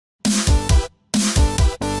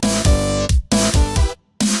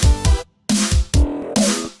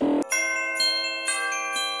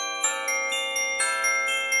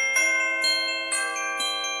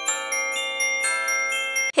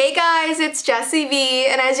it's Jessii V,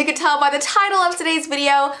 and as you can tell by the title of today's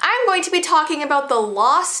video, I'm going to be talking about the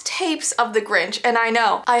lost tapes of the Grinch, and I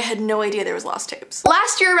know, I had no idea there was lost tapes.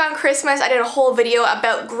 Last year around Christmas, I did a whole video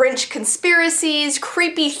about Grinch conspiracies,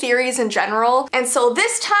 creepy theories in general, and so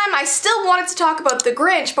this time I still wanted to talk about the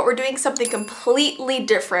Grinch, but we're doing something completely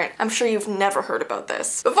different. I'm sure you've never heard about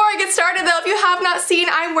this. Before I get started though, if you have not seen,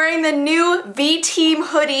 I'm wearing the new V-Team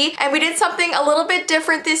hoodie, and we did something a little bit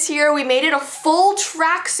different this year. We made it a full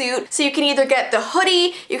tracksuit, so you can either get the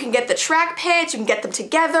hoodie, you can get the track pants, you can get them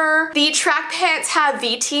together. The track pants have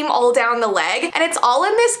V-Team all down the leg, and it's all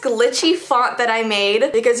in this glitchy font that I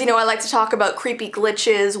made because, you know, I like to talk about creepy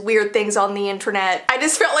glitches, weird things on the internet. I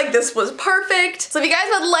just felt like this was perfect. So if you guys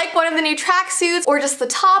would like one of the new tracksuits, or just the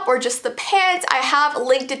top, or just the pants, I have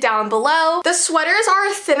linked it down below. The sweaters are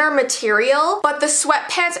a thinner material, but the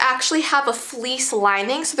sweatpants actually have a fleece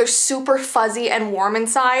lining, so they're super fuzzy and warm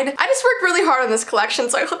inside. I just worked really hard on this collection,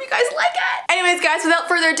 so I hope you guys like it. Anyways guys, without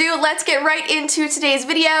further ado, let's get right into today's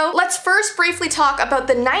video. Let's first briefly talk about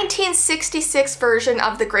the 1966 version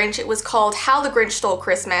of the Grinch. It was called How the Grinch Stole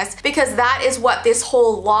Christmas, because that is what this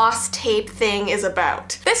whole lost tape thing is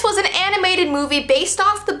about. This was an animated movie based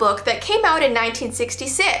off the book that came out in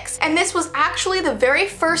 1966, and this was actually the very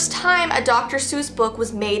first time a Dr. Seuss book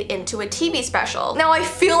was made into a TV special. Now I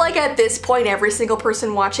feel like at this point every single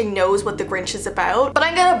person watching knows what the Grinch is about, but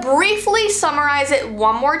I'm gonna briefly summarize it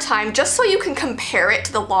one more time just so you can compare it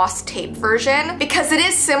to the lost tape version, because it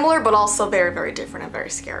is similar but also very, very different and very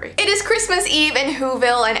scary. It is Christmas Eve in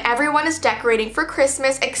Whoville, and everyone is decorating for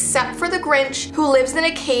Christmas except for the Grinch, who lives in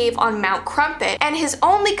a cave on Mount Crumpet, and his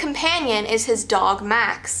only companion is his dog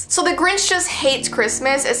Max. So the Grinch just hates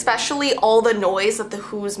Christmas, especially all the noise that the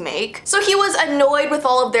Who's make. So he was annoyed with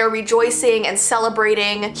all of their rejoicing and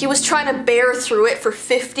celebrating. He was trying to bear through it for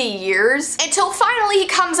 50 years until finally he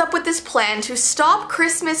comes up with this plan to stop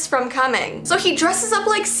Christmas from coming. So he dresses up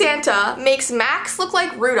like Santa, makes Max look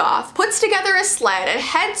like Rudolph, puts together a sled, and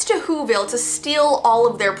heads to Whoville to steal all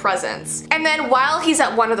of their presents. And then while he's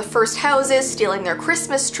at one of the first houses stealing their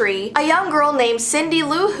Christmas tree, a young girl named Cindy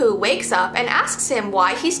Lou Who wakes up and asks him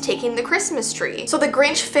why he's taking the Christmas tree. So the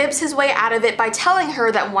Grinch fibs his way out of it by telling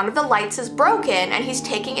her that one of the lights is broken and he's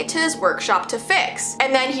taking it to his workshop to fix.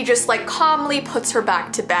 And then he just like calmly puts her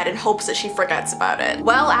back to bed and hopes that she forgets about it.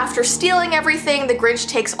 Well, after stealing everything, the Grinch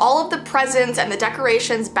takes all of the presents and the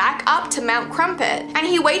decorations back up to Mount Crumpet, and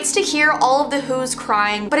he waits to hear all of the Who's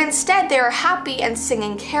crying, but instead they are happy and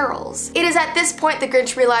singing carols. It is at this point the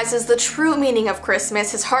Grinch realizes the true meaning of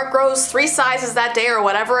Christmas. His heart grows 3 sizes that day or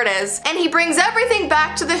whatever it is, and he brings everything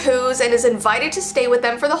back to the Who's and is invited to stay with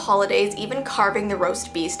them for the holidays, even carving the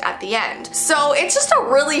roast beast at the end. So it's just a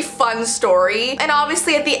really fun story, and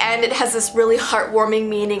obviously at the end it has this really heartwarming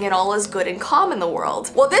meaning and all is good and calm in the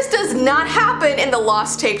world. Well, this does not happen in the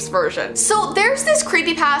Lost Tapes version. So there's this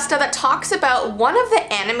creepypasta that talks about one of the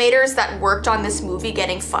animators that worked on this movie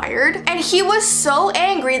getting fired, and he was so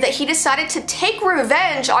angry that he decided to take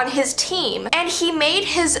revenge on his team, and he made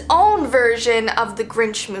his own version of the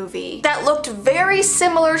Grinch movie that looked very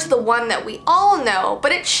similar to the one that we all know,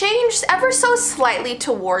 but it changed ever so slightly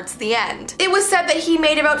towards the end. It was said that he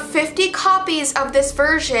made about 50 copies of this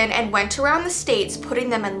version and went around the States putting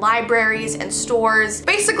them in libraries and stores,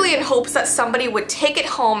 basically in hopes that somebody would take it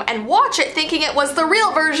home and watch it thinking it was the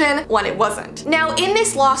real version when it wasn't. Now in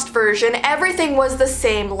this lost version, everything was the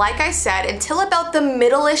same, like I said, until about the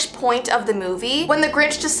middle-ish point of the movie when the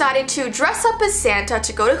Grinch decided to dress up as Santa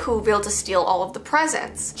to go to Whoville to steal all of the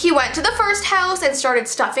presents. He went to the first house and started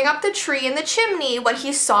stuffing up the tree in the chimney when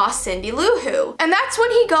he saw Cindy Lou Who, and that's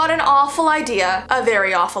when he got an awful idea, a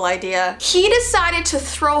very awful idea. He decided to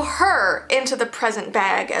throw her into the present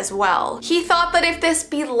bag as well. He thought that if this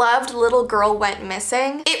beloved little girl went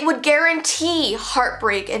missing, it would guarantee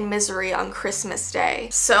heartbreak and misery on Christmas Day.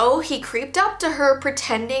 So he creeped up to her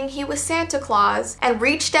pretending he was Santa Claus and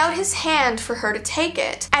reached out his hand for her to take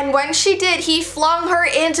it. And when she did, he flung her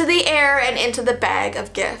into the air and into the bag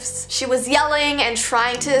of gifts. She was yelling and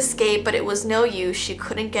trying to escape, but it was no use. She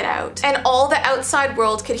couldn't get out. And all the outside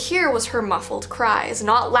world could hear was her muffled cries,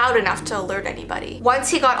 not loud enough to alert anybody. Once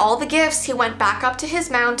he got all the gifts, he went back up to his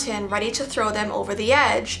mountain, ready to throw them over the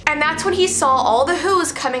edge. And that's when he saw all the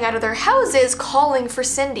Who's coming out of their houses calling for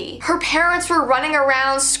Cindy. Her parents were running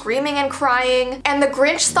around screaming and crying, and the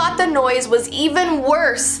Grinch thought the noise was even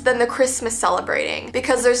worse than the Christmas celebrating,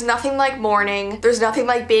 because there's nothing like mourning, there's nothing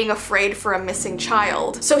like being afraid for a missing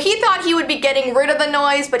child. So he thought he would be getting rid of the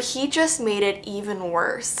noise, but he just made it even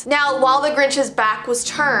worse. Now, while the Grinch's back was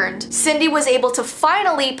turned, Cindy was able to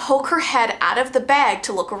finally poke her head out of the bag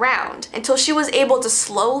to look around, until she was able to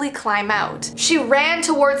slowly climb out. She ran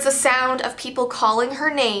towards the sound of people calling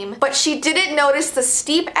her name, but she didn't notice the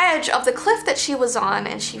steep edge of the cliff that she was on,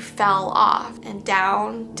 and she fell off. And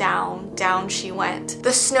down, down, down she went.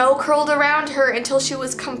 The snow curled around her until she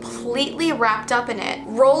was completely wrapped up in it,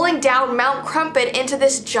 rolling down Mount Crumpet into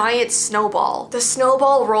this giant snowball. The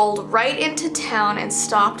snowball rolled right into town and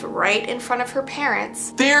stopped right in front of her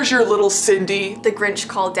parents. "There's your little Cindy," the Grinch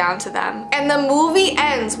called down to them. And the movie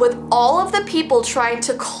ends with all of the people trying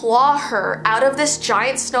to claw her out of this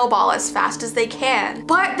giant snowball as fast as they can.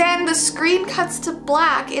 But then the screen cuts to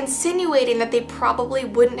black, insinuating that they probably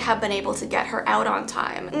wouldn't have been able to get her out on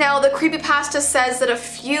time. Now, the creepypasta says that a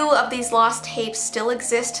few of these lost tapes still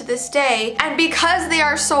exist to this day, and because they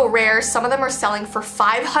are so rare, some of them are selling for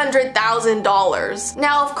 $500,000.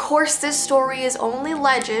 Now, of course, this story is only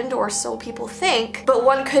legend, or so people think, but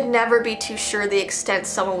one could never be too sure the extent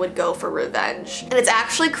someone would go for revenge. And it's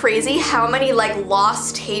actually crazy how many like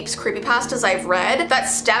lost tapes creepypastas I've read that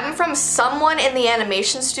stem from someone in the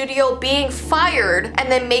animation studio being fired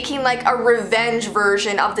and then making like a revenge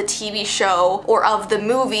version of the TV show or of the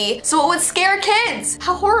movie so it would scare kids.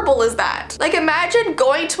 How horrible is that? Like, imagine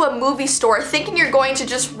going to a movie store thinking you're going to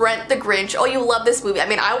just rent The Grinch. Oh, you love this movie. I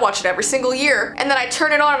mean, I watch it every single year. And then I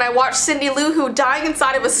turn it on and I watch Cindy Lou Who dying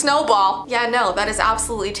inside of a snowball. Yeah, no, that is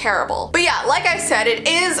absolutely terrible. But yeah, like I said, it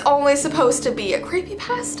is only supposed to be a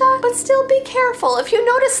creepypasta, but still be careful. If you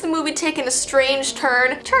notice the movie taking a strange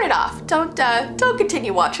turn, turn it off. Don't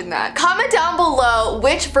continue watching that. Comment down below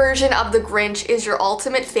which version of The Grinch is your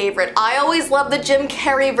ultimate favorite. I always love the Jim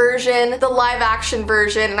Carrey version, the live action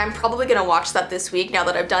version, and I'm probably gonna watch that this week now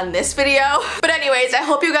that I've done this video. But anyways, I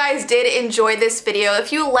hope you guys did enjoy this video.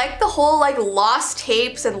 If you like the whole like lost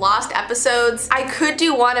tapes and lost episodes, I could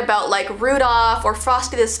do one about like Rudolph or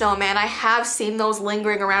Frosty the Snowman. I have seen those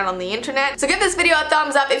lingering around on the internet. So give this video a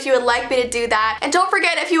thumbs up if you would like me to do that. And don't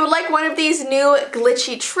forget, if you would like one of these new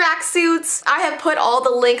glitchy tracksuits, I have put all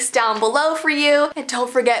the links down below for you. And don't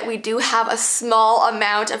forget, we do have a small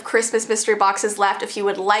amount of Christmas mystery boxes left if you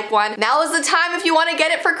would like one. Now is the time if you want to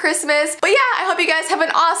get it for Christmas. But yeah, I hope you guys have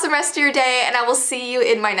an awesome rest of your day, and I will see you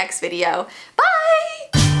in my next video. Bye!